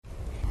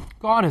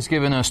God has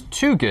given us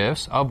two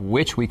gifts of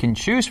which we can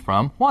choose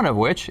from, one of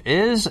which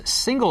is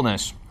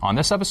singleness. On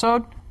this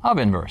episode of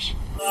Inverse.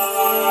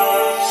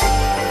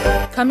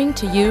 Coming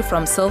to you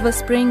from Silver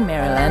Spring,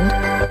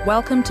 Maryland,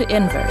 welcome to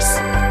Inverse,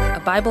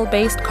 a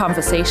Bible-based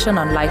conversation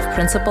on life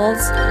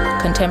principles,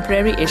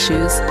 contemporary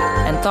issues,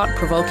 and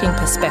thought-provoking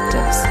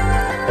perspectives.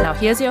 Now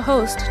here's your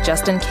host,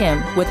 Justin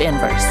Kim, with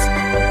Inverse.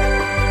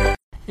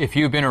 If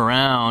you've been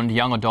around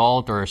young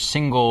adult or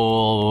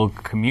single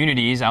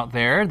communities out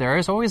there, there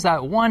is always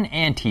that one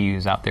auntie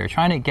who's out there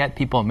trying to get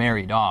people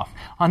married off.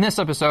 On this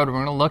episode, we're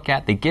going to look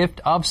at the gift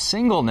of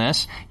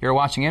singleness. You're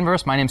watching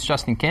Inverse. My name's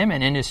Justin Kim,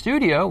 and in the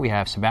studio, we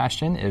have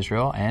Sebastien,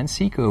 Israel, and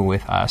Sikhu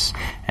with us.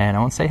 And I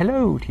want to say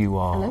hello to you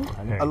all.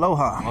 Hello.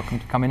 Aloha. Welcome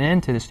to coming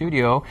into the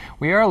studio.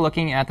 We are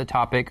looking at the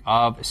topic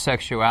of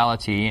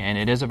sexuality, and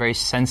it is a very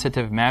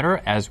sensitive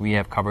matter, as we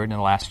have covered in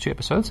the last two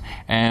episodes.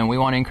 And we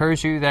want to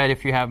encourage you that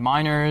if you have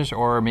minors,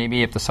 or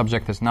maybe if the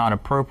subject is not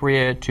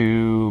appropriate,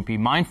 to be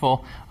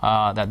mindful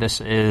that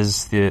this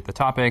is the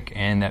topic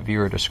and that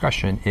viewer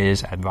discretion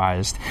is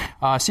advised.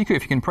 Sikhu,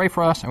 if you can pray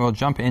for us, and we'll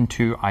jump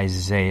into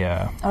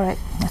Isaiah. All right,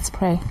 let's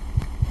pray.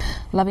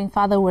 Loving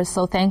Father, we're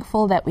so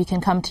thankful that we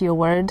can come to your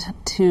word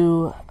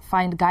to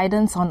find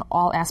guidance on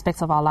all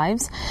aspects of our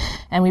lives.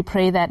 And we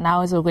pray that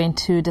now, as we're going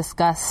to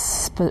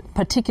discuss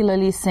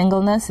particularly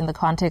singleness in the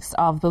context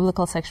of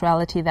biblical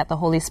sexuality, that the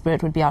Holy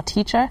Spirit would be our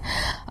teacher,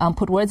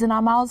 put words in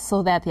our mouths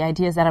so that the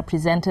ideas that are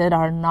presented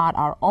are not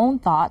our own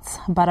thoughts,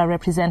 but are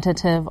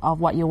representative of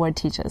what your word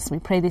teaches. We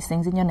pray these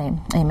things in your name.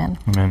 Amen.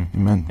 Amen.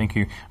 Amen. Thank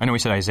you. I know we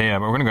said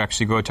Isaiah, but we're going to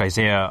actually go to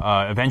Isaiah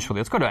eventually.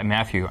 Let's go to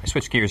Matthew. I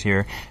switched gears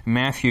here.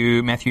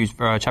 Matthew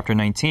chapter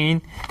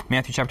 19.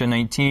 Matthew chapter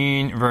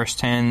 19, verse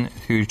 10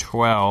 through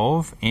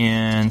 12.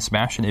 And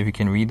Sebastien, if you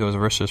can read those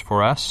verses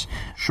for us.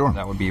 Sure.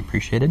 That would be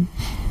appreciated.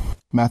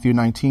 Matthew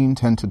 19,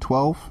 10 to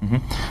 12. Mm-hmm.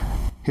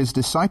 His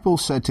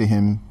disciples said to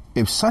him,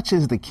 "If such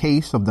is the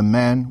case of the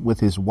man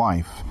with his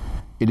wife,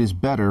 it is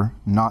better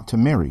not to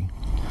marry."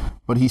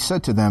 But he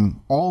said to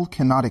them, "All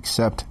cannot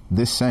accept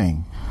this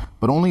saying,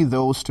 but only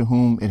those to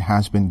whom it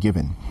has been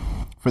given.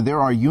 For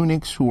there are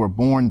eunuchs who are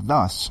born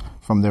thus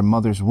from their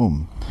mother's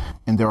womb,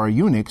 and there are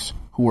eunuchs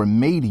who are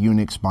made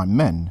eunuchs by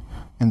men,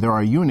 and there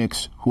are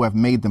eunuchs who have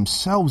made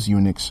themselves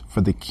eunuchs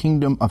for the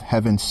kingdom of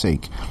heaven's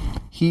sake.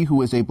 He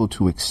who is able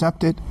to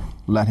accept it,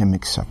 let him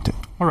accept it."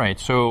 All right,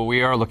 so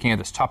we are looking at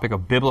this topic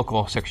of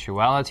biblical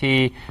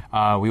sexuality.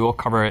 We will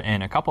cover it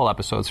in a couple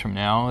episodes from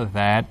now,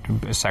 that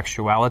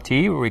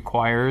sexuality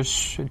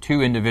requires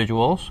two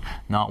individuals,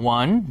 not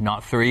one,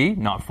 not three,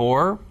 not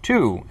four,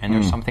 two. And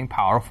there's something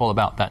powerful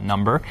about that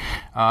number.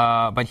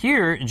 But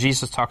here,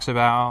 Jesus talks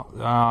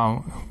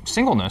about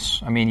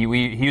singleness. I mean,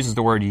 he uses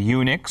the word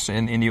eunuchs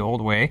in the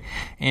old way.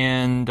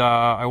 And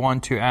I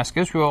want to ask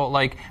Israel,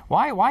 like,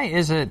 why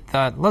is it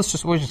that,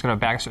 we're just going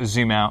to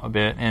zoom out a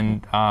bit,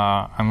 and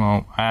I'm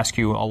going to ask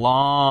you a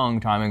long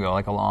time ago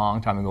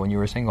when you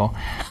were single.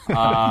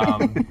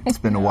 It's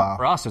been a while.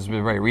 For us, it's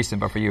been very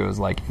recent, but for you, it was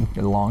like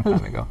a long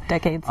time ago.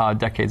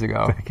 Decades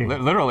ago.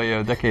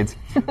 Literally decades.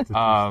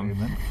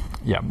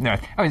 Yeah. No.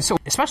 I mean, so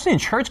especially in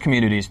church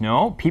communities,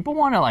 people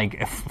want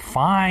to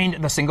find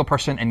the single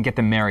person and get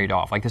them married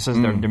off. Like, this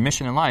is their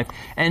mission in life.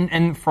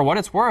 And for what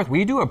it's worth,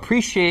 we do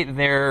appreciate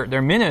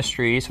their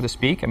ministry, so to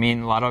speak. I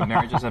mean, a lot of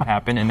marriages have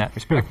happened in that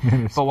respect.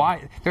 But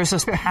why? There's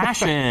this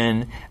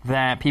passion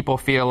that people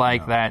feel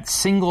like that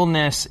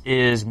singleness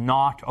is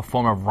not a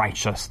form of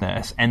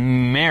righteousness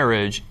and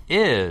marriage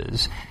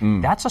is.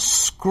 That's a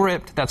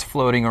script that's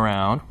floating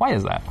around. Why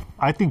is that?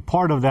 I think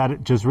part of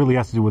that just really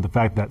has to do with the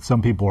fact that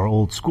some people are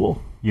old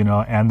school,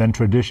 and then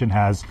tradition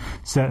has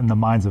set in the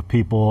minds of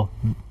people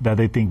that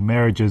they think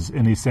marriage is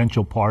an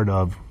essential part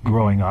of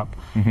growing up.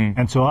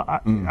 And so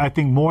I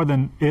think more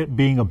than it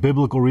being a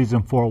biblical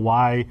reason for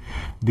why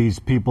these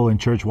people in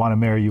church want to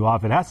marry you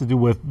off, it has to do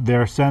with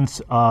their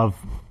sense of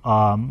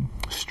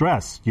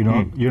stress. You're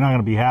not going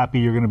to be happy.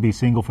 You're going to be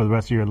single for the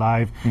rest of your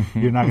life.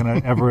 You're not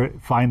going to ever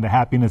find the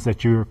happiness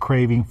that you're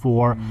craving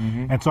for.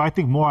 And so I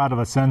think more out of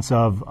a sense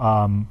of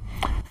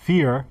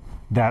fear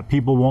that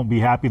people won't be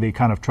happy, they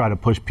kind of try to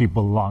push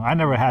people along. I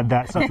never had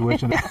that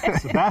situation.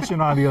 Sebastien,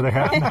 on the other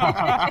hand,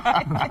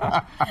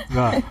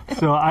 no.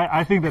 So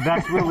I think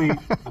that's really,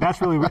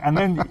 and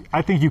then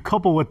I think you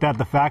couple with that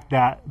the fact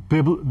that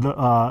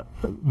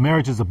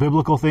marriage is a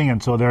biblical thing,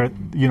 and so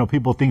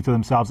people think to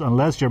themselves,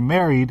 unless you're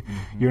married,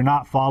 you're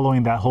not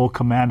following that whole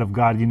command of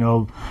God,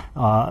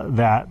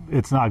 that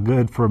it's not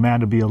good for a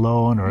man to be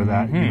alone, or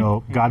that,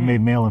 God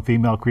made male and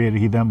female, created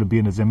he them to be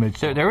in his image.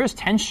 So there is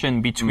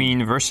tension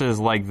between verses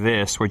like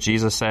this, where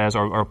Jesus says,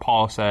 or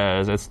Paul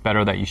says, it's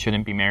better that you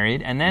shouldn't be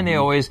married, and then they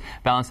always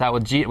balance that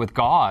with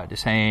God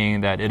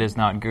saying that it is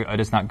not good.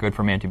 It is not good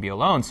for man to be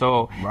alone.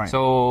 So, right.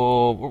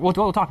 So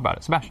we'll talk about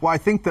it, Sebastien. Well, I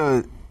think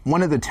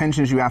one of the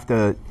tensions you have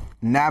to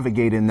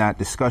navigate in that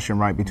discussion,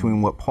 right,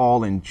 between what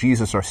Paul and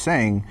Jesus are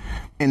saying.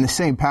 In the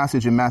same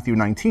passage in Matthew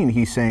 19,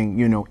 he's saying,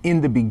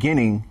 in the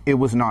beginning, it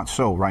was not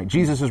so, right?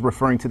 Jesus is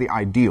referring to the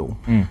ideal.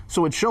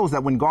 So it shows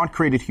that when God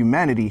created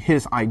humanity,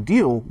 his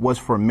ideal was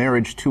for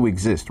marriage to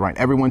exist, right?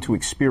 Everyone to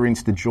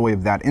experience the joy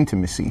of that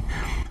intimacy.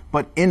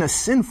 But in a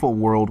sinful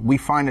world, we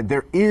find that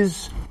there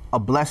is a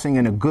blessing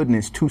and a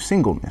goodness to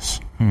singleness.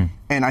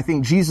 And I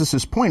think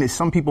Jesus's point is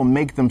some people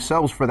make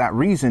themselves for that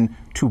reason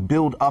to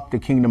build up the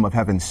kingdom of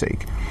heaven's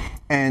sake.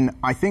 And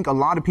I think a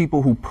lot of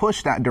people who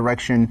push that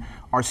direction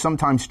are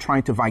sometimes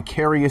trying to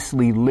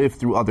vicariously live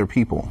through other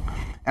people.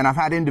 And I've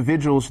had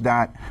individuals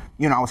that,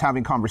 I was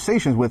having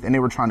conversations with, and they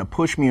were trying to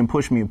push me,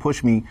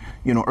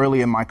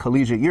 early in my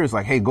collegiate years,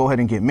 like, hey, go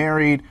ahead and get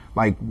married.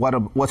 Like,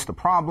 what's the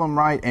problem,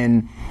 right?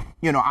 And,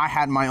 I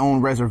had my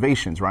own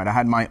reservations, right? I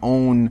had my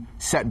own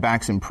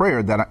setbacks in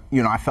prayer that,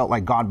 I felt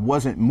like God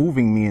wasn't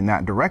moving me in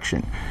that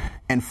direction.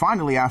 And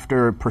finally,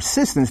 after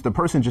persistence, the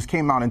person just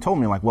came out and told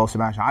me, like, well,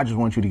 Sebastien, I just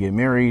want you to get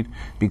married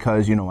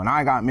because, when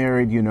I got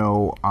married,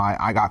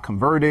 I got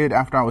converted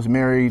after I was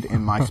married,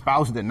 and my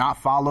spouse did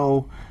not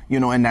follow,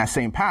 in that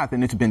same path,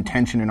 and it's been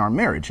tension in our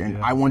marriage.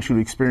 And I want you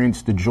to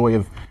experience the joy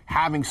of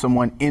having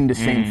someone in the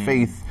same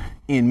faith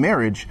in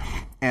marriage.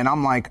 And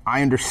I'm like,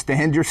 I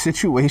understand your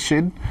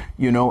situation,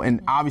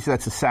 and obviously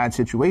that's a sad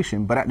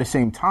situation, but at the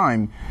same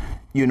time,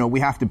 we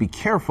have to be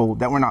careful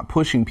that we're not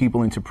pushing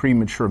people into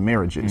premature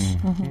marriages.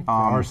 For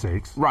our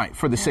sakes. Right,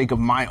 for the sake of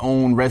my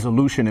own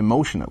resolution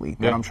emotionally,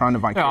 that I'm trying to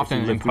vicariously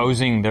often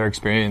imposing their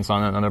experience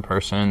on another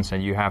person, so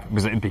you have,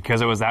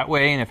 because it was that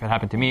way, and if it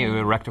happened to me, it would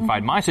have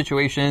rectified my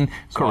situation,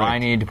 so correct. I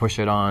need to push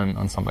it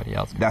on somebody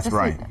else. That's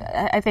right.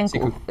 I think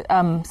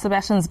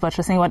Sebastian's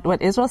buttressing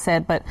what Israel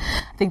said, but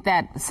I think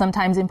that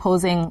sometimes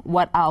imposing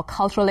what our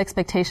cultural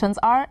expectations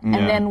are, and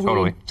then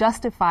we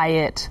justify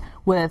it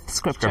with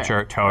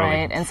scripture, totally.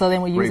 Right? And so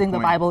then we're using the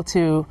Bible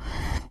to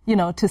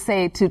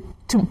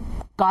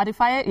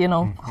godify it,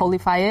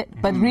 holify it,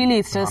 but really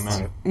it's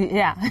just,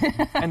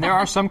 And there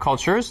are some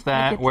cultures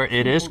where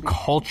it is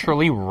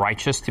culturally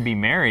righteous to be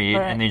married,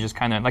 and they just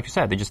kind of, like you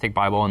said, they just take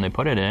Bible and they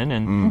put it in,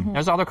 and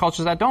there's other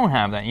cultures that don't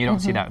have that. You don't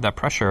see that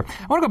pressure.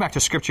 I want to go back to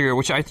scripture here,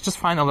 which I just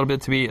find I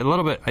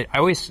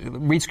always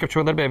read scripture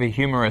with a little bit of a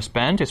humorous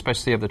bent,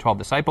 especially of the 12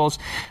 disciples.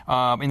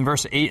 In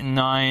verse 8 and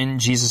 9,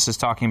 Jesus is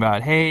talking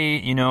about, hey,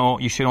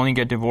 you should only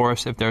get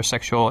divorced if there's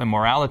sexual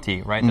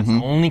immorality, right? That's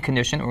the only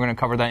condition. We're going to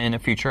cover that in a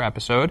future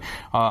episode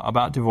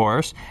about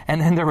divorce.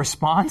 And then the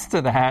response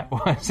to that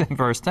was in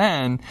verse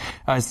 10,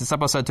 his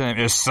disciples said to him,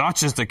 if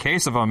such is the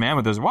case of a man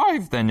with his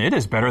wife, then it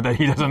is better that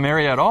he doesn't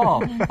marry at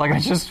all. I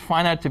just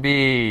find that to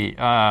be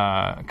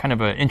kind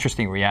of an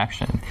interesting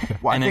reaction.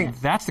 Well, and I think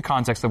that's the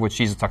context of which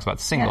Jesus talks about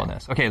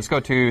singleness. Okay, let's go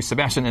to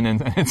Sebastien and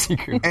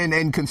Sikhu.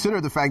 And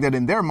consider the fact that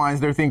in their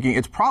minds, they're thinking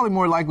it's probably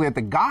more likely that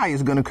the guy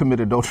is going to commit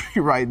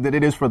adultery, right, than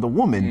it is for the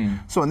woman.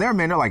 So in their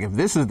mind, they're like, if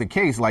this is the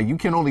case, you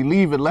can only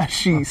leave unless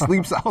she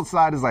sleeps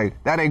outside. It's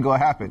like, that ain't going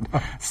to happen.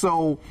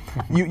 So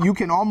you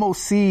can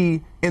almost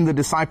see in the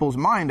disciples'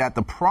 mind that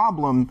the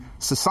problem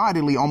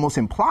societally almost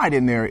implied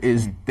in there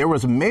is there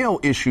was male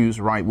issues,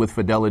 right, with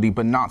fidelity,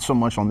 but not so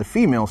much on the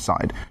female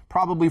side,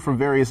 probably for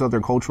various other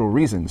cultural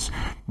reasons.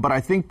 But I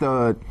think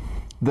the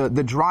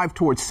drive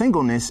towards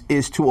singleness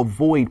is to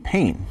avoid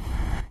pain.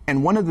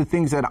 And one of the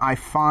things that I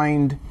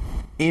find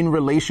in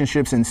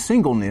relationships and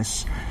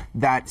singleness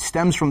that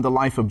stems from the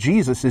life of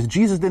Jesus is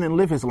Jesus didn't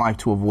live his life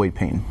to avoid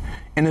pain.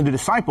 And in the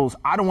disciples,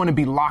 I don't want to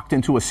be locked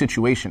into a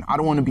situation. I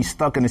don't want to be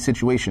stuck in a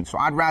situation. So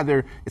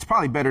it's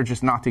probably better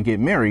just not to get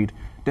married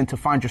than to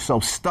find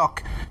yourself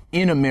stuck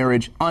in a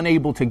marriage,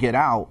 unable to get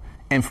out.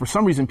 And for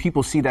some reason,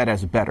 people see that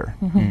as better.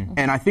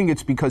 And I think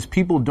it's because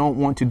people don't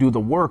want to do the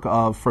work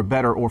of for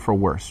better or for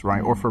worse,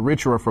 right? Or for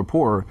richer or for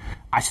poorer.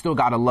 I still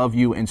got to love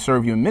you and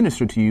serve you and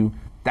minister to you.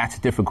 That's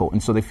difficult.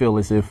 And so they feel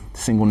as if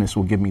singleness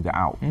will give me the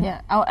out. Yeah,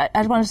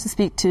 I wanted to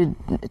speak to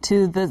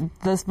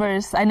this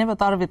verse. I never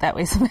thought of it that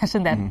way,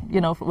 Sebastien, that,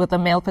 with a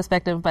male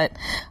perspective. But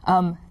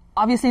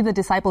obviously the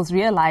disciples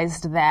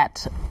realized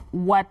that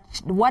what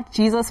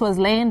Jesus was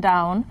laying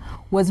down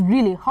was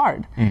really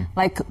hard.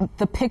 Like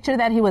the picture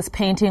that he was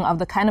painting of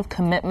the kind of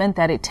commitment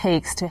that it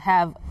takes to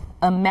have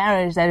a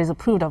marriage that is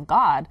approved of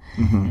God,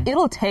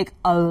 it'll take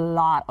a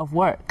lot of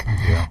work.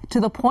 To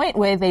the point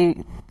where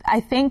I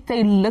think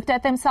they looked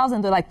at themselves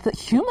and they're like,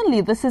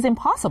 humanly, this is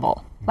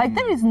impossible. Like,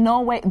 there is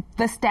no way.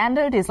 The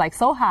standard is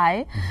so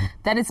high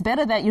that it's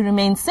better that you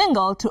remain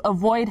single to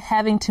avoid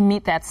having to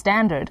meet that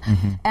standard.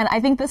 And I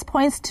think this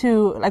points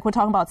to, we're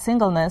talking about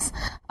singleness,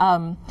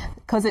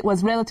 because it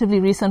was relatively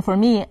recent for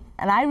me.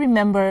 And I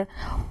remember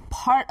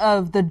part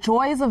of the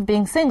joys of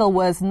being single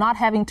was not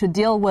having to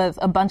deal with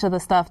a bunch of the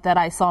stuff that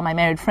I saw my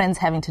married friends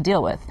having to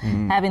deal with.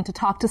 Having to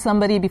talk to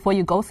somebody before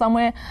you go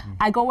somewhere.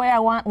 I go where I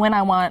want, when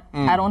I want.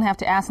 I don't have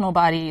to ask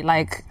nobody.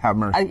 Have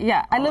mercy.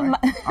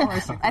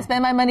 I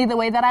spend my money the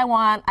way that I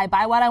want. I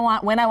buy what I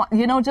want, when I want.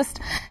 And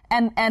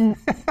I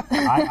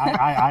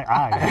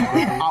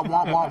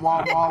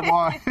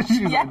want.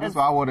 She's like, that's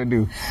what I want to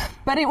do.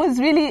 But it was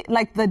really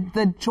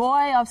the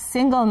joy of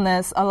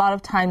singleness a lot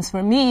of times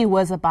for me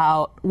was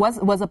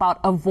about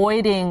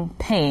avoiding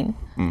pain,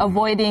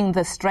 avoiding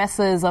the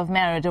stresses of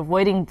marriage,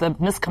 avoiding the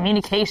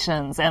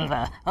miscommunications and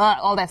the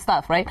all that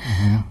stuff, right?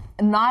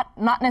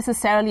 Not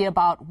necessarily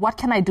about what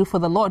can I do for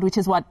the Lord, which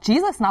is what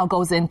Jesus now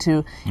goes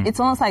into. It's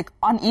almost like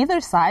on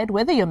either side,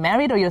 whether you're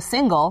married or you're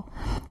single,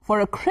 for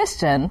a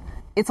Christian,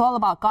 it's all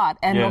about God,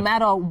 and no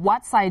matter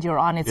what side you're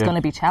on, it's going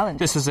to be challenging.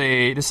 This is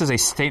a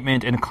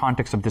statement in the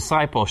context of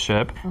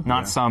discipleship,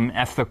 not some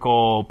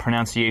ethical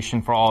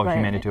pronunciation for all of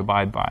humanity to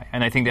abide by.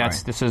 And I think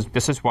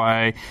this is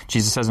why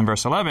Jesus says in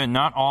verse 11,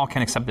 not all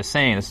can accept the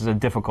saying. This is a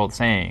difficult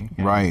saying.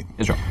 Right.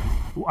 Israel.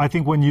 I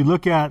think when you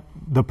look at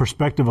the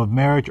perspective of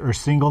marriage or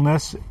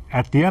singleness,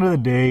 at the end of the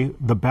day,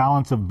 the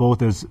balance of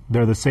both is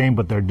they're the same,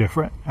 but they're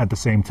different at the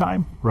same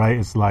time, right?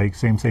 It's like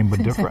same,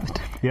 but different.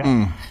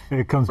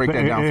 It comes. Break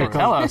that down.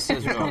 Tell us,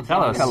 Israel.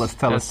 Tell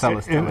us.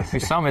 For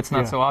some, it's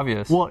not so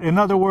obvious. Well, in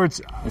other words,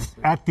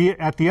 at the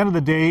end of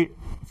the day,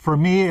 for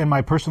me, in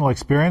my personal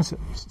experience,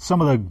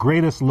 some of the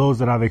greatest lows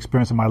that I've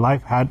experienced in my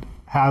life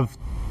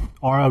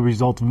are a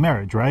result of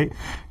marriage, right?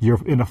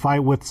 You're in a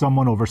fight with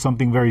someone over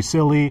something very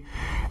silly.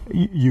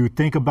 You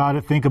think about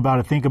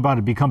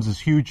it, becomes this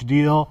huge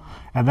deal.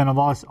 And then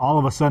all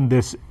of a sudden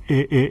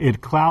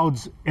it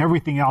clouds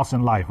everything else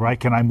in life, right?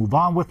 Can I move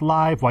on with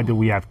life? Why do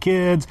we have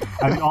kids?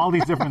 I mean, all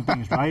these different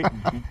things, right?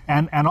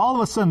 And all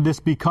of a sudden this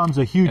becomes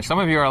a huge... And some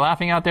of you are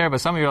laughing out there, but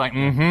some of you are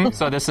like,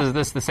 So this is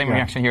the same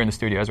reaction here in the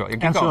studio as well.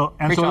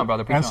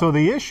 So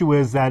the issue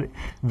is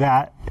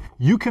that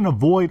you can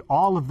avoid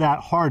all of that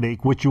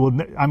heartache,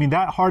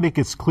 that heartache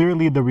is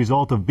clearly the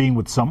result of being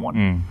with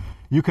someone.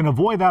 You can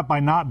avoid that by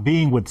not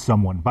being with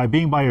someone, by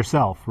being by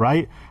yourself,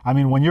 right? I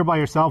mean, when you're by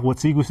yourself, what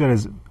Sikhu said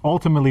is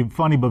ultimately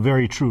funny but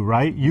very true,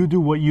 right? You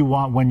do what you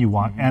want when you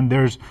want, and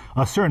there's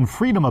a certain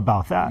freedom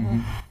about that.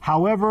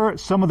 However,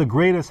 some of the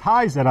greatest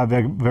highs that I've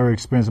ever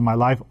experienced in my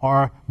life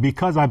are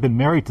because I've been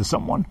married to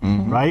someone,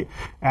 right?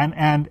 And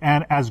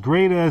as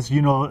great as,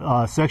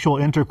 sexual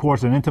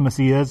intercourse and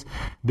intimacy is,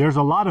 there's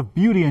a lot of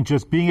beauty in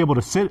just being able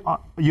to sit,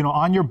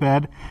 on your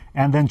bed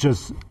and then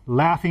just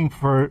laughing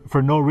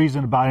for no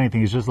reason about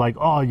anything. It's just like,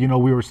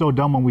 we were so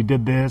dumb when we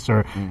did this,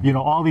 or,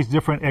 all these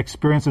different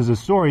experiences and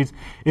stories.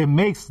 It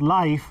makes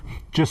life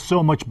just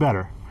so much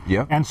better.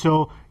 Yeah. And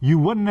so you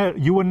would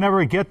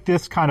never get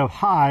this kind of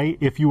high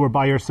if you were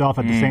by yourself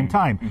at the same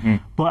time.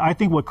 But I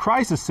think what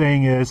Christ is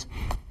saying is,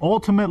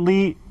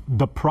 ultimately,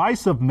 the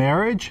price of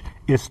marriage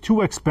is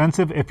too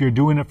expensive if you're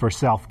doing it for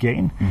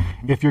self-gain.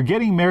 If you're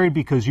getting married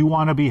because you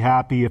want to be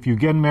happy, if you're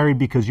getting married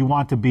because you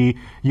want to be,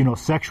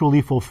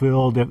 sexually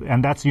fulfilled,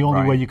 and that's the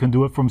only way you can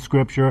do it from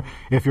Scripture.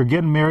 If you're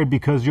getting married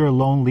because you're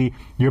lonely,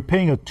 you're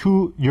paying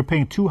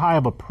too high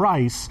of a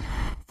price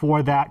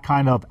for that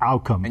kind of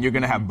outcome. And you're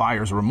going to have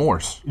buyer's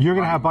remorse. You're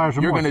going to have buyer's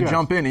remorse. You're going to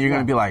jump in and you're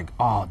going to be like,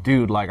 oh,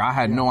 dude, like I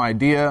had no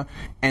idea.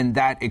 And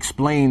that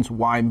explains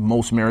why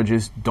most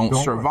marriages don't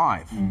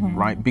survive,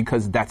 right?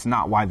 Because that's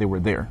not why they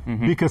were there.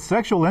 Because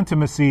sexual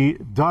intimacy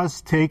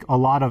does take a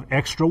lot of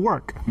extra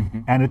work.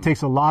 And it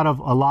takes a lot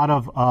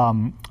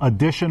of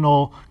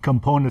additional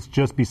components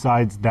just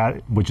besides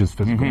that which is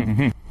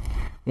physical.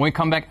 When we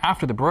come back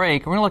after the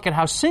break, we're going to look at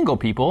how single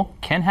people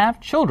can have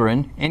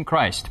children in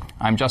Christ.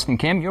 I'm Justin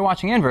Kim. You're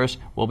watching Inverse.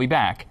 We'll be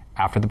back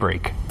after the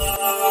break.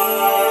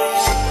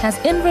 Has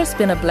Inverse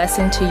been a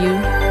blessing to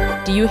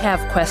you? Do you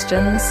have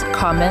questions,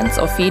 comments,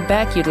 or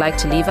feedback you'd like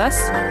to leave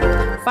us?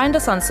 Find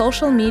us on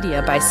social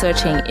media by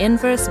searching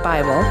Inverse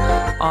Bible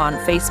on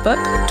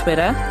Facebook,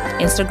 Twitter,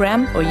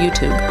 Instagram, or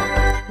YouTube.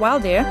 While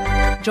there,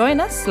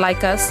 join us,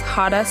 like us,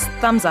 heart us,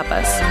 thumbs up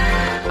us.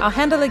 Our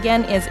handle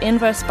again is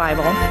Inverse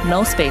Bible,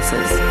 no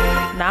spaces.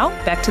 Now,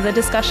 back to the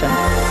discussion.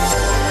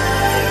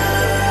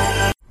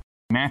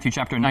 Matthew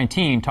chapter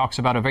 19 talks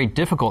about a very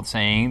difficult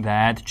saying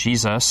that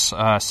Jesus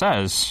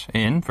says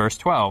in verse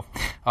 12.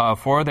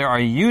 For there are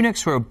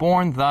eunuchs who are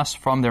born thus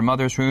from their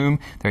mother's womb.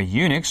 There are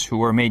eunuchs who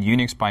were made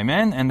eunuchs by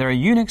men, and there are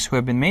eunuchs who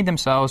have been made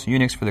themselves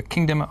eunuchs for the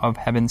kingdom of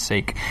heaven's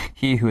sake.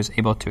 He who is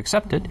able to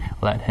accept it,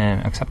 let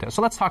him accept it.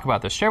 So let's talk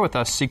about this. Share with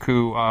us,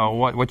 Sikhu,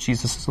 what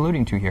Jesus is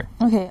alluding to here.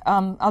 Okay,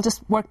 I'll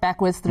just work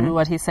backwards through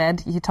what he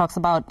said. He talks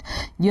about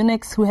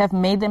eunuchs who have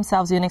made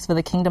themselves eunuchs for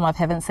the kingdom of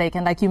heaven's sake.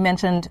 And like you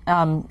mentioned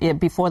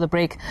before the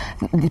break,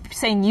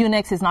 saying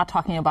eunuchs is not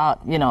talking about,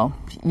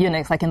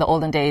 eunuchs like in the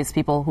olden days,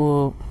 people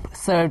who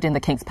served in the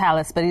king's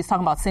palace, but he's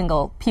talking about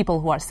single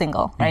people who are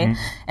single, right?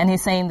 And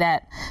he's saying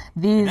that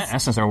these... In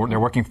essence, they're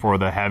working for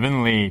the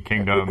heavenly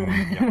kingdom.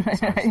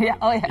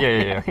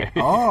 Okay.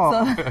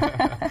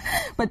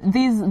 But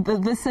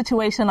this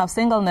situation of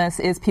singleness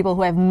is people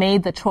who have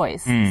made the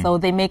choice. So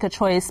they make a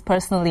choice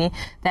personally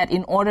that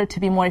in order to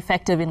be more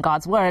effective in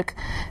God's work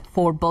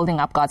for building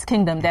up God's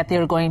kingdom, that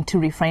they're going to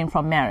refrain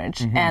from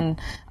marriage. And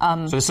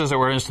so this is,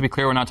 just to be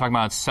clear, we're not talking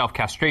about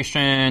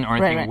self-castration or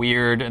anything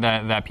weird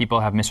that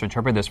people have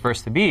misinterpreted this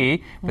verse to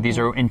be, but these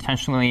are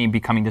intentionally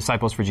becoming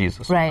disciples for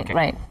Jesus.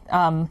 Right.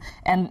 And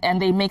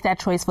they make that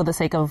choice for the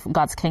sake of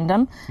God's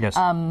kingdom. Yes.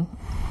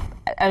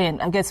 I mean,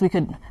 I guess you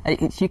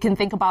can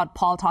think about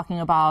Paul talking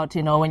about,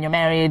 when you're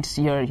married,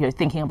 you're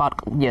thinking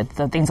about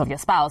the things of your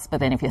spouse, but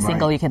then if you're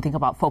single, you can think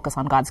about focus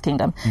on God's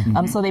kingdom.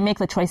 So they make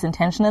the choice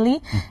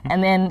intentionally.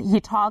 And then he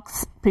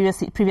talks,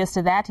 previous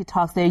to that, he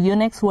talks, there are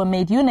eunuchs who were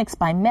made eunuchs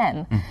by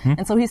men.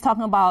 And so he's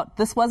talking about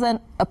this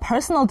wasn't a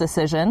personal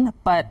decision,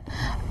 but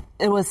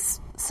it was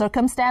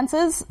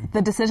circumstances.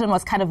 The decision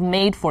was kind of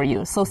made for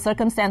you. So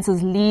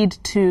circumstances lead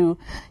to,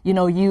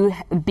 you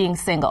being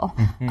single.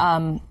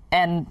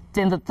 And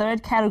then the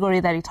third category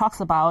that he talks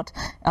about,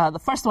 the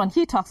first one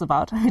he talks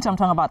about, which I'm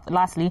talking about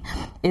lastly,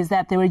 is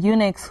that there were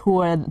eunuchs who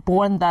were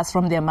born thus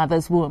from their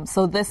mother's womb.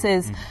 So this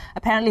is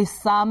apparently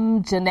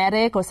some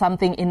genetic or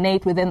something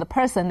innate within the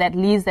person that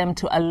leads them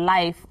to a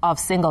life of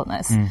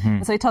singleness.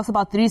 And so he talks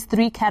about these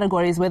three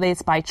categories, whether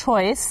it's by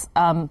choice,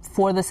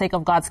 for the sake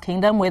of God's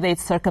kingdom, whether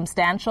it's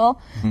circumstantial,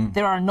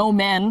 there are no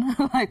men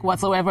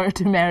whatsoever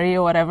to marry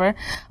or whatever,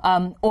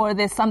 or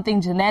there's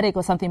something genetic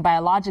or something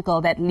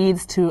biological that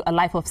leads to a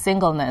life of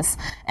singleness.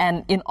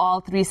 And in all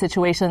three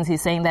situations,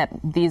 he's saying that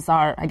these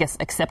are, I guess,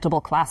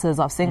 acceptable classes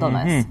of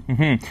singleness.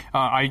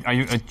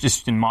 I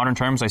just in modern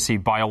terms, I see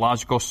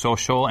biological,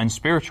 social, and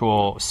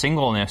spiritual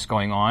singleness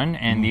going on,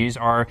 and these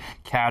are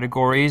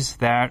categories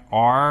that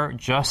are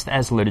just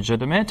as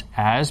legitimate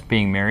as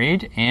being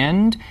married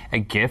and a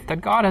gift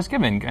that God has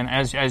given. And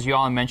as you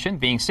all mentioned,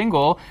 being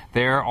single,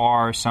 there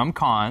are some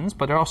cons,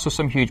 but there are also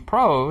some huge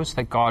pros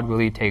that God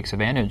really takes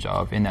advantage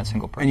of in that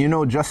single person.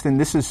 And Justin,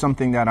 this is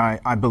something that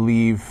I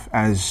believe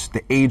as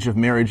the age of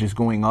marriage is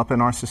going up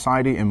in our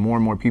society and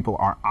more people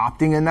are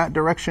opting in that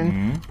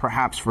direction,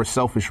 perhaps for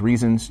selfish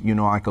reasons,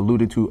 like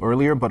alluded to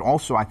earlier, but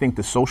also I think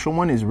the social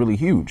one is really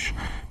huge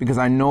because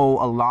I know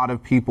a lot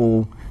of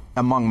people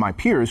among my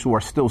peers who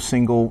are still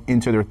single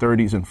into their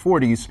 30s and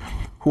 40s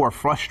who are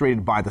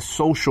frustrated by the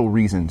social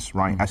reasons,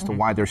 right, as to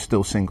why they're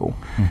still single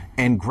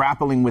and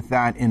grappling with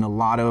that in a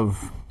lot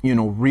of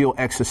real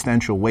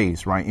existential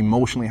ways, right?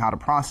 Emotionally, how to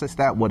process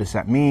that. What does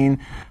that mean?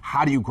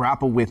 How do you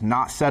grapple with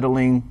not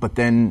settling, but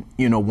then,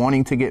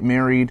 wanting to get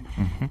married?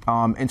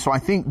 And so I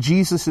think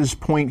Jesus's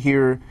point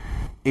here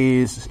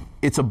is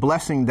it's a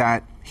blessing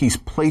that he's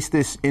placed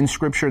this in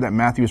Scripture, that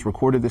Matthew has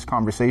recorded this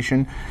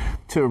conversation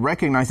to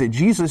recognize that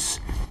Jesus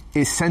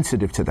is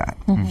sensitive to that.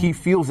 He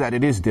feels that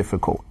it is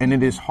difficult and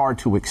it is hard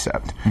to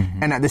accept.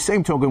 And at the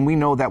same token, we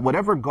know that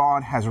whatever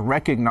God has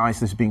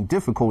recognized as being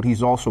difficult,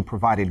 he's also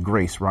provided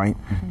grace, right,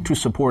 to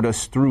support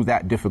us through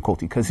that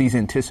difficulty because he's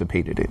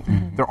anticipated it.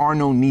 There are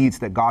no needs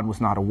that God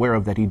was not aware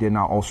of that he did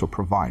not also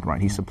provide,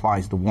 right? He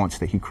supplies the wants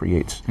that he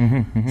creates.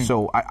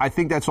 So I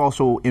think that's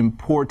also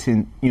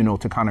important,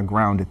 to kind of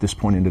ground at this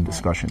point in the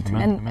discussion too.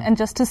 And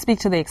just to speak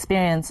to the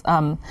experience,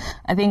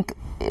 I think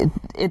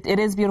it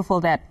is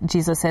beautiful that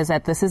Jesus says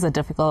that this is a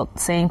difficult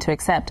saying to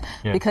accept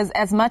because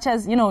as much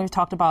as, we've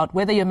talked about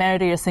whether you're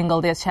married or you're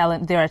single, there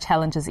are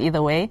challenges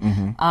either way.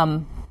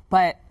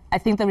 But I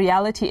think the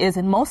reality is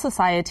in most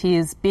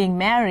societies, being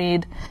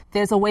married,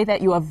 there's a way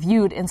that you are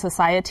viewed in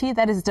society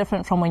that is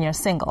different from when you're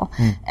single.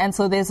 And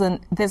so there's an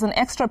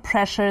extra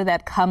pressure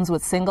that comes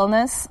with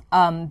singleness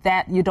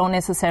that you don't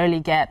necessarily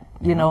get,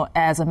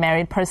 as a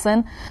married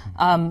person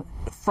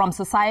from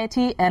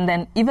society and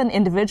then even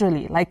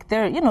individually. Like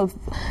there,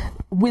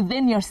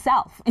 within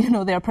yourself,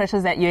 there are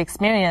pressures that you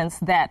experience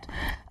that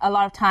a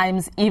lot of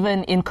times,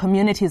 even in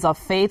communities of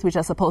faith, which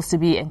are supposed to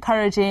be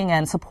encouraging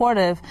and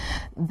supportive,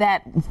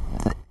 that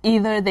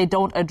either they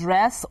don't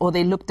address or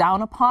they look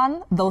down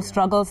upon those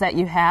struggles that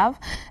you have.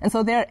 And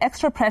so there are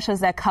extra pressures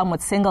that come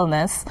with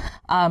singleness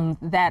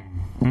that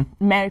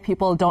married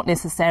people don't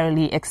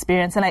necessarily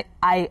experience. And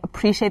I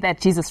appreciate that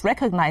Jesus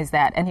recognized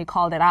that and he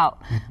called it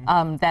out,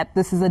 that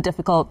this is a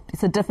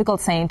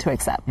difficult saying to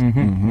accept.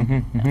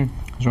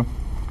 Sure.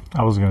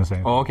 I was going to say.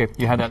 Oh, okay.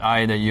 You had that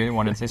eye that you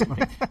wanted to say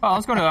something. Well,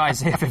 let's go to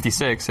Isaiah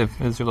 56 if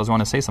Israel doesn't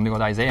want to say something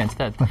with Isaiah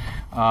instead.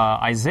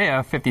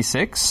 Isaiah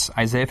 56,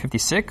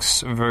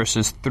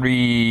 verses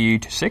 3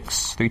 to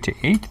 6, 3 to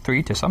 8,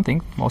 3 to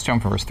something. Most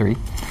jump from verse 3.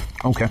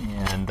 Okay.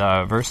 And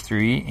verse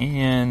 3.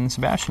 And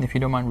Sebastian, if you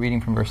don't mind reading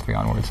from verse 3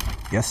 onwards.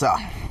 Yes, sir.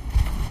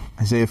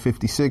 Isaiah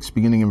 56,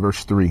 beginning in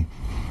verse 3.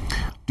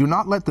 Do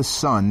not let the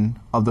son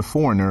of the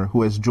foreigner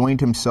who has joined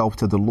himself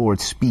to the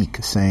Lord speak,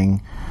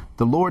 saying,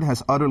 the Lord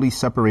has utterly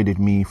separated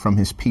me from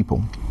his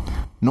people.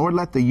 Nor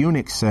let the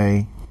eunuch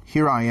say,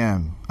 here I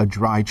am, a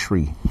dry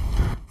tree.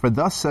 For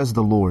thus says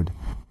the Lord,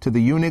 to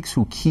the eunuchs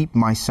who keep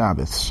my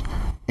Sabbaths,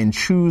 and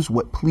choose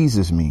what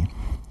pleases me,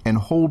 and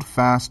hold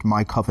fast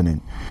my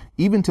covenant,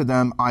 even to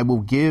them I will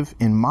give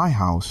in my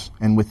house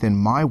and within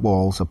my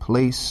walls a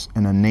place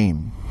and a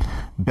name,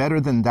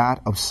 better than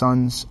that of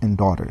sons and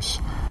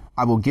daughters.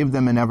 I will give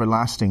them an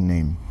everlasting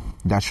name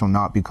that shall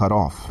not be cut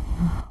off.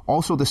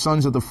 Also the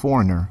sons of the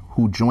foreigner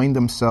who join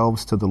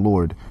themselves to the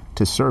Lord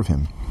to serve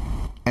him,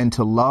 and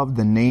to love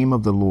the name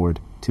of the Lord,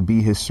 to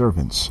be his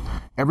servants.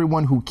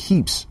 Everyone who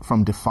keeps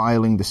from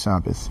defiling the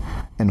Sabbath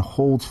and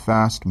holds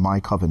fast my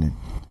covenant,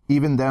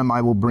 even them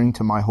I will bring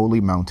to my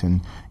holy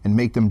mountain and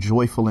make them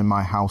joyful in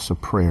my house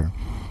of prayer.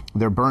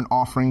 Their burnt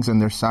offerings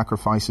and their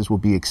sacrifices will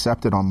be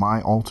accepted on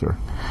my altar.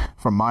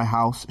 For my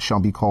house shall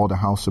be called a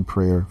house of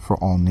prayer for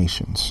all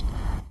nations.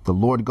 The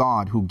Lord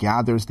God, who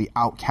gathers the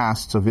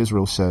outcasts of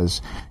Israel,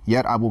 says,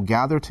 Yet I will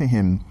gather to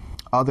him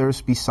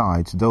others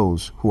besides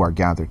those who are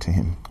gathered to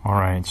him. All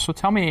right. So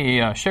tell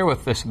me, share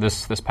with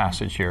this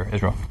passage here,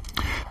 Israel.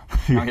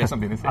 Yeah. I have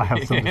something to say. I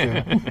have something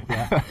to say.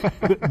 Yeah.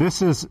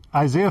 This is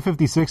Isaiah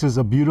 56 is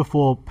a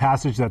beautiful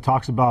passage that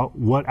talks about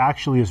what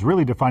actually is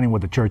really defining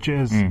what the church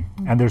is.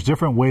 And there's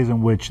different ways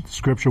in which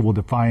Scripture will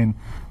define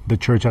the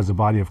church as a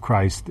body of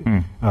Christ.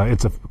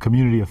 It's a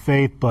community of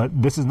faith,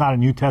 but this is not a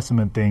New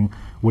Testament thing,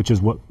 which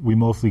is what we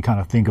mostly kind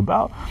of think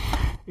about.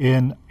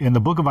 In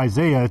the book of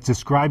Isaiah, it's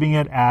describing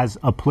it as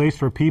a place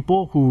for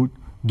people who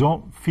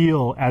don't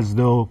feel as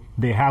though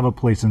they have a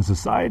place in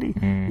society,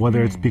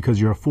 whether it's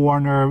because you're a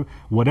foreigner,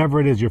 whatever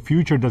it is, your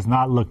future does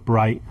not look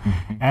bright.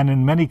 And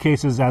in many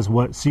cases, as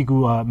what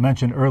Sikhu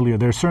mentioned earlier,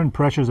 there's certain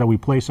pressures that we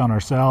place on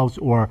ourselves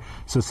or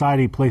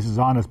society places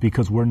on us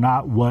because we're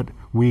not what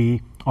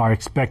we are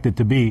expected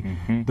to be.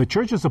 The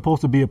church is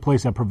supposed to be a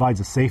place that provides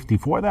a safety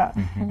for that.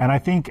 And I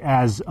think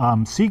as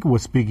Sikhu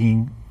was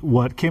speaking,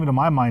 what came to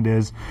my mind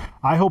is,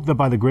 I hope that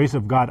by the grace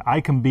of God,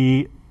 I can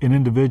be an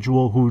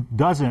individual who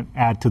doesn't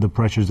add to the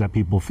pressures that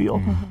people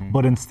feel,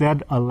 but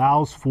instead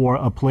allows for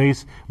a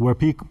place where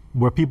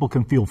people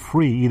can feel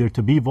free, either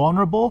to be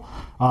vulnerable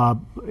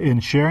in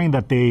sharing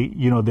that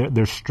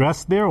there's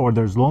stress there or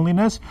there's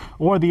loneliness,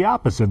 or the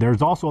opposite.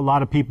 There's also a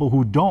lot of people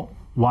who don't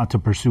want to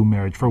pursue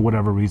marriage for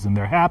whatever reason.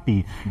 They're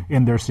happy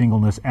in their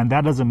singleness, and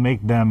that doesn't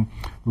make them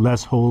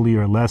less holy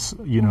or less,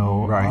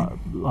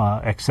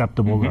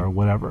 acceptable or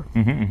whatever.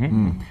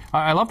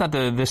 I love that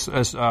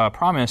this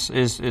promise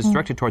is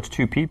directed towards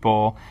two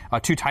people,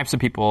 two types of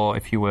people,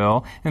 if you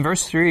will. In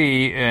verse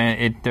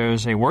 3,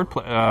 there's a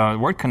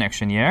word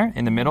connection here.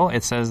 In the middle,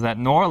 it says that,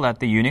 nor let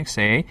the eunuch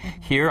say,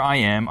 Here I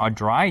am, a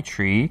dry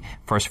tree.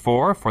 Verse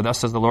 4, for thus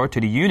says the Lord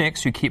to the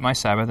eunuchs who keep my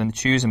Sabbath and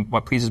choose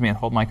what pleases me and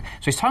hold my... So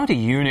he's talking to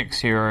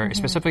eunuchs here.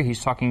 Specifically,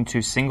 he's talking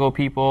to single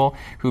people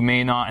who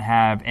may not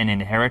have an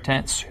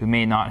inheritance, who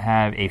may not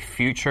have a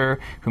future,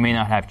 who may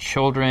not have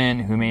children,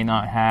 who may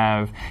not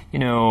have,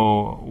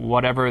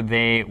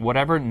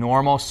 whatever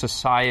normal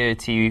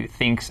society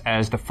thinks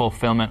as the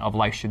fulfillment of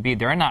life should be.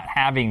 They're not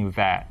having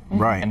that.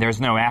 Right. And there's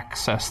no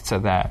access to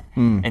that.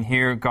 And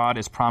here God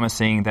is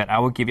promising that I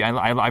will give you,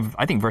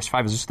 I think verse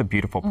 5 is just a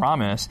beautiful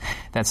promise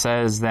that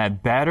says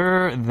that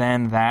better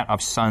than that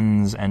of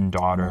sons and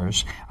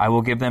daughters, I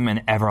will give them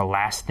an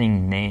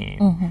everlasting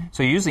name.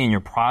 So usually in your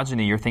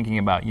progeny, you're thinking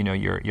about,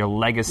 your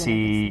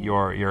legacy,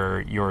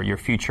 your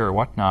future or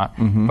whatnot.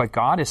 But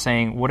God is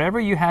saying, whatever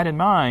you had in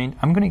mind,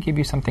 I'm going to give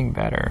you something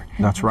better.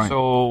 That's right.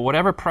 So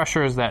whatever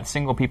pressures that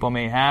single people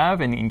may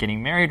have in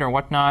getting married or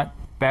whatnot,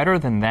 better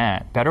than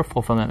that, better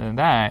fulfillment than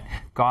that,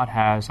 God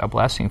has a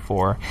blessing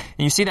for. And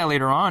you see that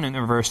later on in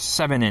verse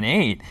 7 and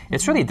 8.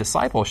 It's really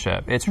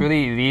discipleship. It's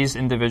really these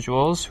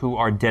individuals who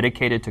are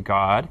dedicated to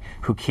God,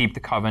 who keep the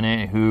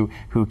covenant, who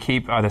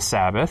keep the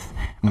Sabbath.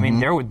 I mean,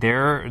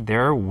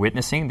 they're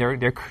witnessing.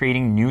 They're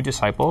creating new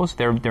disciples.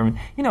 They're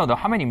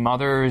how many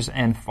mothers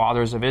and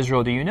fathers of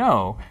Israel do you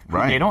know?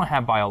 Right. They don't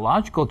have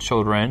biological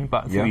children,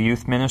 but through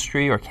youth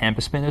ministry or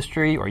campus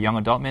ministry or young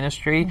adult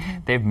ministry,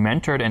 they've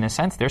mentored, in a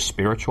sense, their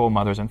spiritual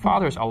mothers and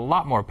fathers, a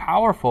lot more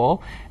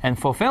powerful and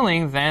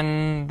fulfilling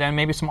than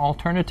maybe some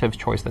alternative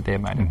choice that they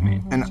might have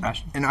made.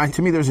 And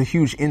to me, there's a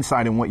huge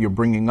insight in what you're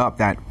bringing up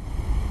that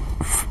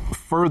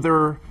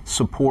further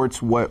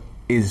supports what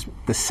is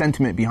the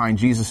sentiment behind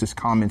Jesus'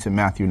 comments in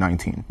Matthew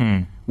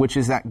 19, which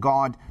is that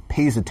God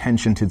pays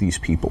attention to these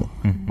people,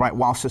 right?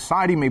 While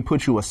society may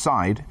put you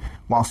aside,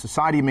 while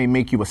society may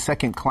make you a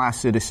second-class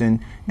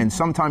citizen, and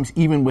sometimes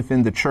even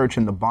within the church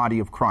and the body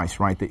of Christ,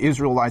 right? The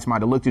Israelites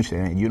might have looked at you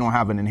and said, you don't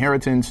have an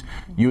inheritance,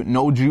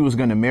 no Jew is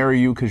going to marry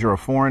you because you're a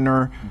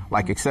foreigner,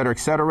 like et cetera, et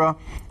cetera.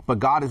 But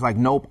God is like,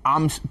 nope,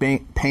 I'm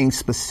paying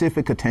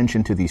specific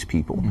attention to these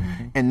people.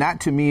 And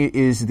that to me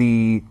is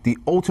the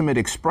ultimate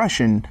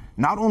expression,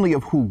 not only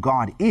of who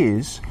God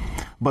is,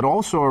 but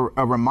also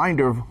a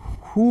reminder of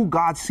who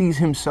God sees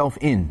himself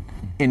in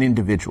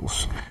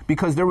individuals.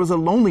 Because there was a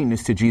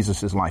loneliness to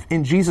Jesus' life.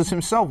 And Jesus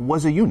himself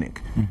was a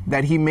eunuch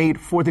that he made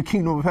for the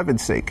kingdom of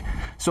heaven's sake.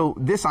 So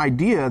this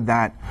idea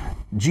that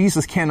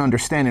Jesus can't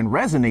understand and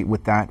resonate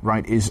with that,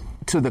 right, is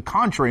to the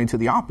contrary and to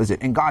the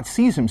opposite. And God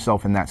sees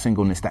himself in that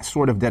singleness, that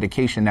sort of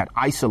dedication, that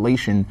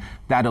isolation,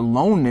 that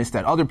aloneness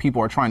that other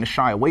people are trying to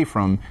shy away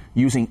from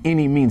using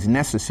any means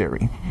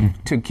necessary.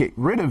 To get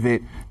rid of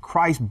it,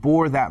 Christ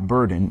bore that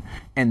burden,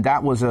 and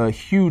that was a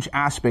huge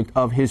aspect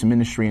of his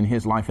ministry and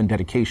his life and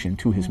dedication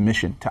to his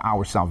mission, to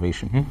our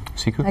salvation.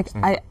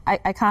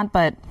 I can't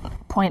but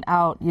point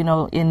out,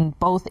 in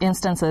both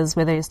instances,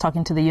 whether he's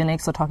talking to the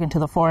eunuchs or talking to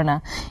the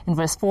foreigner, in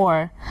verse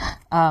 4,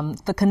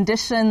 the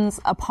conditions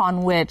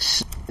upon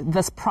which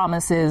this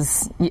promise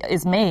is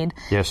made.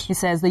 Yes. He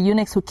says, the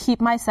eunuchs who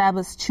keep my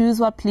Sabbaths, choose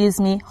what please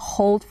me,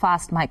 hold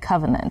fast my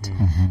covenant.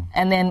 Mm-hmm.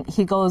 And then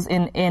he goes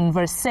in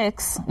verse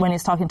 6, when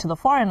he's talking to the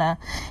foreigner,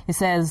 he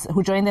says,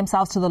 who join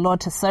themselves to the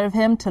Lord to serve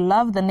him, to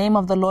love the name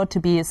of the Lord, to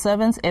be his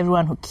servants.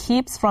 Everyone who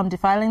keeps from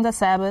defiling the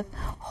Sabbath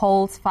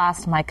holds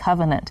fast my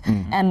covenant.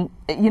 Mm-hmm. And,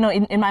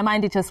 in my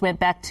mind, it just went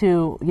back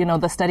to,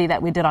 the study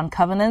that we did on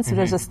covenants. Mm-hmm.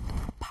 It was just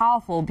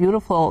powerful,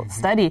 beautiful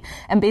study.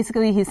 And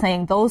basically he's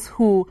saying those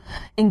who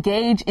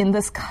engage in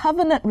this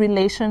covenant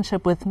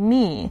relationship with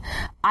me,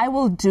 I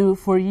will do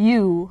for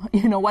you,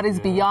 what is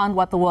beyond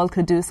what the world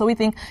could do. So we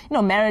think,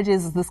 marriage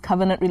is this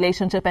covenant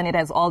relationship and it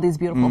has all these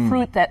beautiful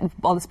fruit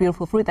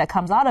that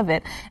comes out of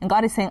it. And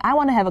God is saying, I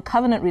want to have a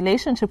covenant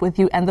relationship with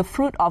you, and the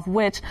fruit of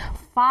which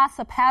far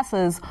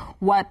surpasses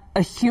what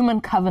a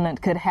human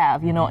covenant could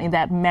have, in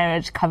that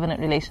marriage covenant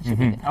relationship.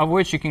 Mm-hmm. Of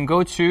which you can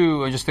go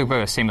to, just to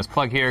put a shameless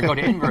plug here, go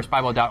to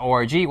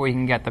inversebible.org, where you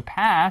can get the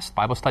past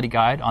Bible study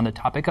guide on the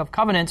topic of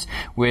covenants,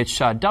 which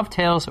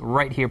dovetails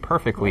right here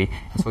perfectly.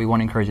 So we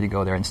want to encourage you to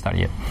go there and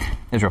study it.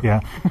 Israel.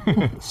 Yeah.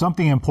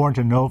 Something important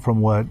to note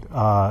from what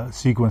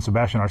Sikhu and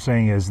Sebastien are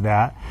saying is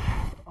that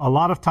a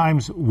lot of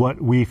times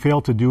what we fail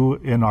to do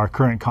in our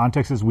current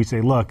context is we say,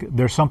 look,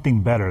 there's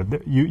something better.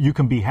 You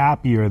can be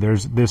happier.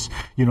 There's this,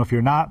 if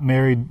you're not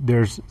married,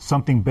 there's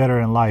something better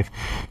in life.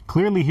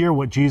 Clearly here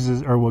what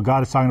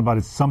God is talking about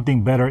is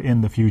something better in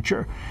the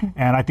future.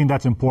 And I think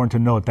that's important to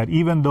note, that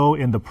even though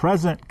in the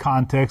present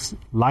context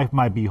life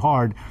might be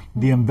hard,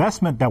 the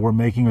investment that we're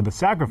making or the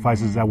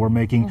sacrifices that we're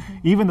making,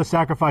 even the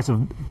sacrifice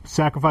of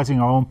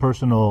sacrificing our own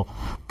personal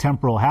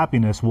temporal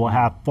happiness, will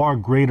have far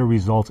greater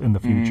results in the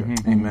future.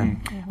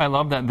 Amen. I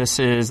love that this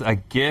is a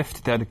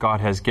gift that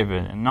God has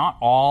given, and not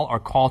all are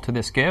called to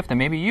this gift. And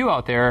maybe you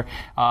out there,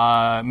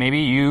 maybe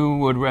you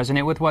would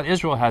resonate with what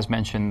Israel has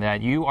mentioned,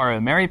 that you are a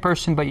married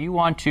person, but you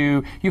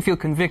feel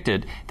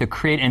convicted to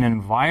create an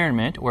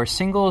environment where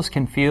singles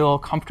can feel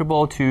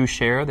comfortable to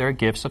share their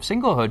gifts of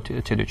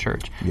singlehood to the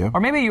church. Yeah.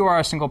 Or maybe you are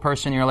a single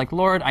person, you're like,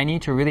 Lord, I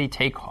need to really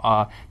take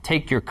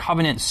your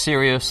covenant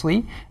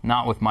seriously,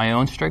 not with my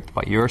own strength,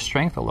 but your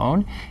strength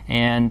alone,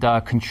 and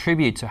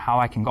contribute to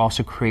how I can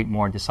also create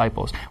more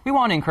disciples. We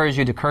want to encourage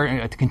you to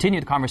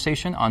continue the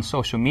conversation on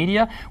social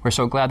media. We're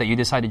so glad that you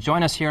decided to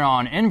join us here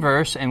on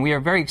Inverse, and we are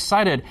very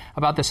excited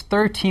about this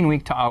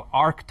 13-week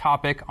ARC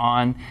topic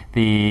on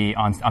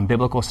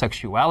biblical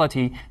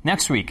sexuality.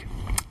 Next week,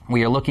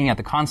 we are looking at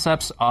the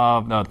concepts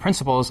of the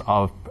principles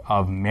of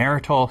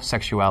marital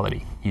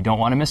sexuality. You don't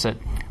want to miss it.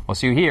 We'll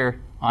see you here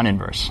on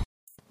Inverse.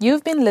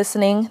 You've been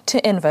listening to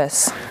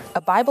Inverse,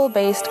 a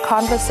Bible-based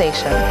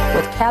conversation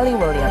with Callie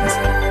Williams,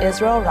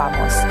 Israel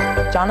Ramos,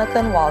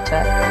 Jonathan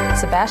Walter,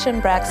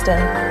 Sebastien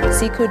Braxton,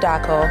 Sikhu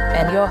Daco,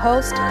 and your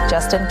host,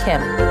 Justin Kim.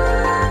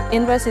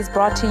 Inverse is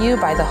brought to you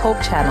by the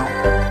Hope Channel,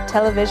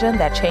 television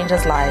that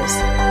changes lives.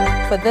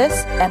 For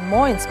this and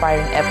more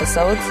inspiring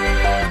episodes,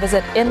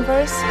 visit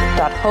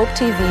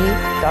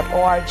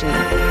inverse.hopetv.org.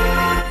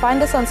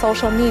 Find us on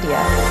social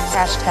media,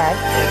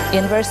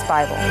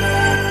 #InverseBible.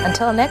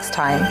 Until next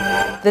time,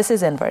 this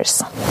is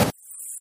Inverse.